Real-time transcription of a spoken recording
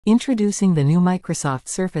Introducing the new Microsoft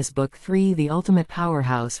Surface Book 3, the ultimate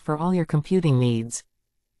powerhouse for all your computing needs.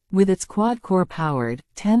 With its quad-core powered,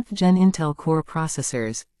 10th Gen Intel Core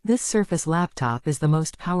processors, this Surface laptop is the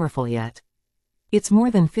most powerful yet. It's more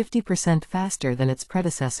than 50% faster than its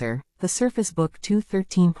predecessor, the Surface Book 2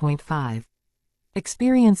 13.5.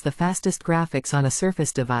 Experience the fastest graphics on a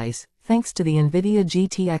Surface device, thanks to the NVIDIA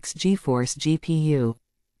GTX GeForce GPU.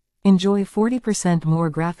 Enjoy 40%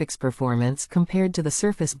 more graphics performance compared to the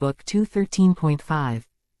Surface Book 2 13.5.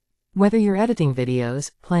 Whether you're editing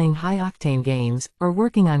videos, playing high-octane games, or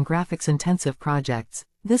working on graphics-intensive projects,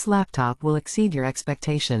 this laptop will exceed your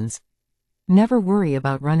expectations. Never worry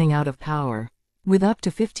about running out of power. With up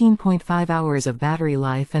to 15.5 hours of battery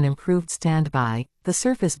life and improved standby, the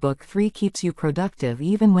Surface Book 3 keeps you productive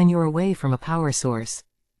even when you're away from a power source.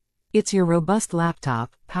 It's your robust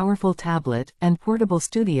laptop, powerful tablet, and portable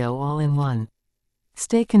studio all in one.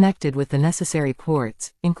 Stay connected with the necessary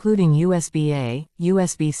ports, including USB-A,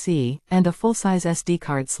 USB-C, and a full-size SD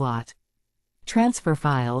card slot. Transfer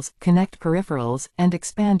files, connect peripherals, and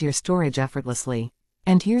expand your storage effortlessly.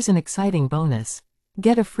 And here's an exciting bonus.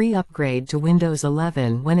 Get a free upgrade to Windows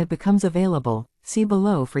 11 when it becomes available. See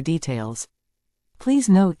below for details. Please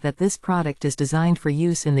note that this product is designed for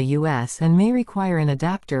use in the US and may require an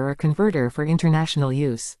adapter or converter for international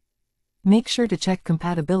use. Make sure to check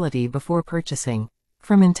compatibility before purchasing.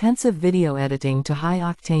 From intensive video editing to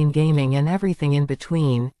high-octane gaming and everything in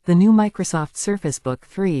between, the new Microsoft Surface Book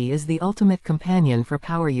 3 is the ultimate companion for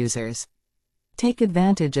power users. Take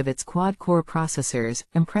advantage of its quad-core processors,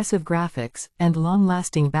 impressive graphics, and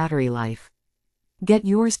long-lasting battery life. Get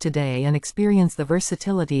yours today and experience the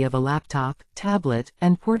versatility of a laptop, tablet,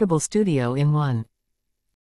 and portable studio in one.